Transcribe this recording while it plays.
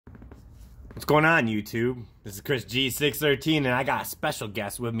What's going on, YouTube? This is Chris G613 and I got a special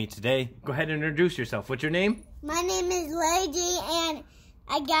guest with me today. Go ahead and introduce yourself. What's your name? My name is Lady G and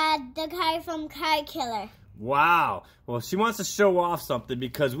I got the card from KardKiller. Wow. Well, she wants to show off something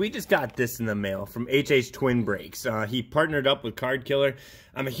because we just got this in the mail from HHtwinbreaks. He partnered up with KardKiller.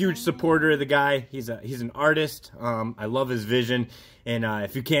 I'm a huge supporter of the guy. He's an artist. I love his vision, and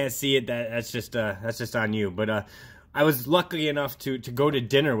if you can't see it, that's just on you. But I was lucky enough to go to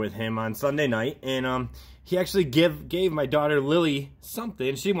dinner with him on Sunday night, and he actually gave my daughter Lily something,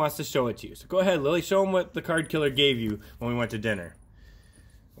 and she wants to show it to you. So go ahead, Lily, show him what the KardKiller gave you when we went to dinner.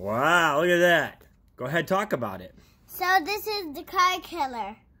 Wow, look at that. Go ahead, talk about it. So this is the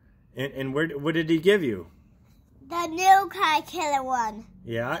KardKiller. And what did he give you? The new KardKiller one.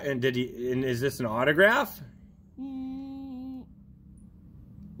 Yeah, and is this an autograph?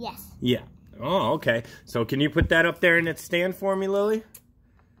 Yes. Yeah. Oh, okay. So can you put that up there in its stand for me, Lily?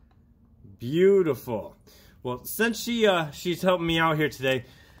 Beautiful. Well, since she's helping me out here today,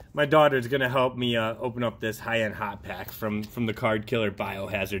 my daughter's gonna help me open up this high-end hot pack from the KardKiller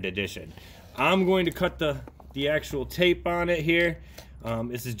BioHazard edition. I'm going to cut the actual tape on it here.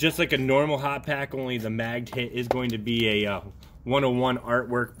 This is just like a normal hot pack, only the magged hit is going to be a 101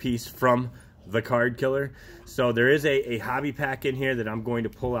 artwork piece from the KardKiller. So there is a hobby pack in here that I'm going to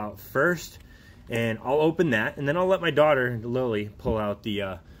pull out first, and I'll open that, and then I'll let my daughter Lily pull out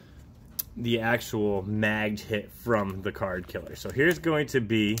the actual magged hit from the KardKiller. So here's going to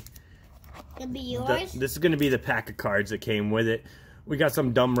be yours. This is going to be the pack of cards that came with it. We got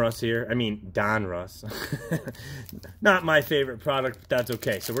some Dumb Russ here. I mean, Don Russ. Not my favorite product, but that's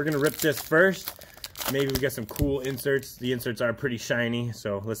okay. So we're going to rip this first. Maybe we got some cool inserts. The inserts are pretty shiny,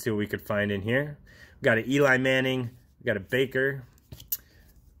 so let's see what we could find in here. We got an Eli Manning. We got a Baker.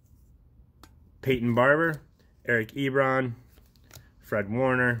 Peyton Barber. Eric Ebron. Fred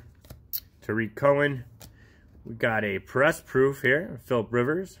Warner. Tariq Cohen. We got a press proof here. Philip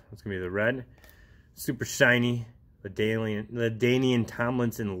Rivers. That's going to be the red. Super shiny. The Danian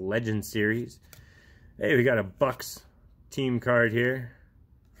Tomlinson Legend Series. Hey, we got a Bucks team card here.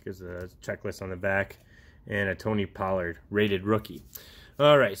 Gives a checklist on the back. And a Tony Pollard rated rookie.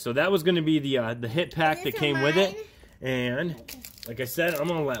 Alright, so that was going to be the hit pack that came with it. And, like I said, I'm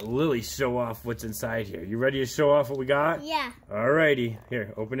going to let Lily show off what's inside here. You ready to show off what we got? Yeah. Alrighty.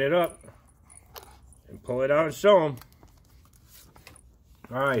 Here, open it up. And pull it out and show them.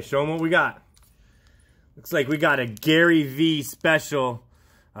 Alright, show them what we got. Looks like we got a Gary V special.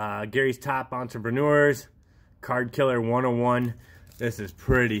 Gary's Top Entrepreneurs. KardKiller 101. This is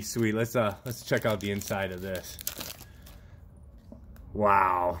pretty sweet. Let's check out the inside of this.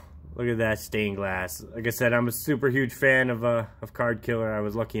 Wow. Look at that stained glass. Like I said, I'm a super huge fan of KardKiller. I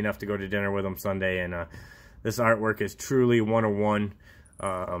was lucky enough to go to dinner with them Sunday, and this artwork is truly 101.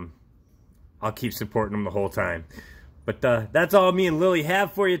 I'll keep supporting them the whole time. But that's all me and Lily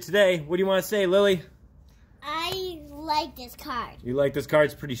have for you today. What do you want to say, Lily? I like this card. You like this card?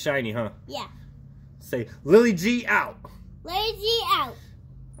 It's pretty shiny, huh? Yeah. Say, Lily G out. Lady G out.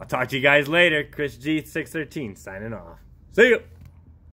 I'll talk to you guys later. Chris G613 signing off. See you.